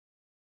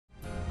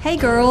Hey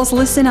girls,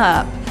 listen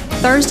up.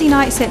 Thursday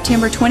night,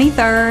 September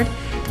 23rd,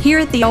 here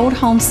at the Old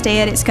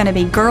Homestead, it's going to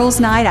be Girls'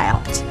 Night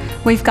Out.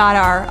 We've got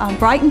our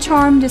Bright and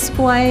Charm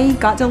display,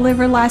 got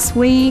delivered last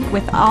week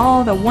with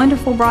all the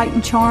wonderful Bright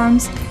and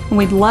Charms, and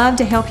we'd love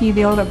to help you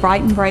build a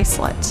Brighton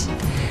bracelet.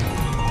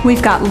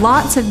 We've got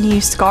lots of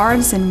new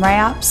scarves and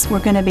wraps. We're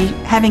going to be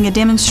having a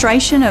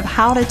demonstration of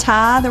how to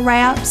tie the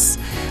wraps.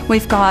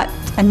 We've got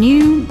a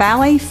new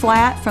ballet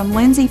flat from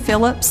Lindsay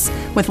Phillips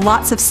with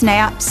lots of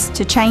snaps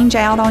to change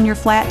out on your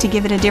flat to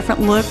give it a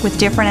different look with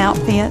different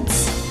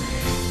outfits.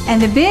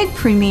 And the big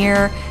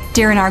premiere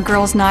during our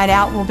Girls' Night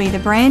Out will be the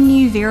brand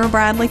new Vera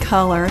Bradley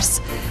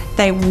colors.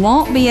 They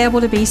won't be able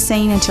to be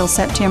seen until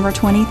September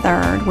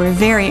 23rd. We're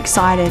very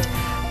excited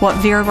what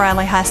Vera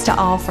Bradley has to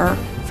offer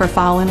for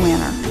fall and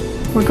winter.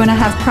 We're going to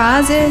have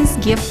prizes,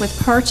 gift with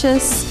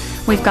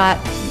purchase. We've got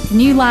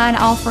new line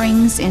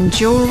offerings in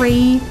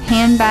jewelry,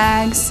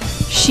 handbags,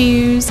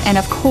 shoes, and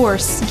of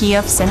course,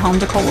 gifts and home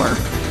decor.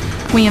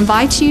 We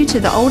invite you to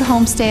the Old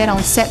Homestead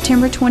on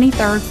September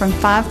 23rd from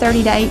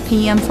 5:30 to 8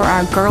 p.m. for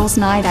our Girls'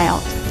 Night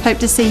Out. Hope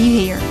to see you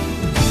here.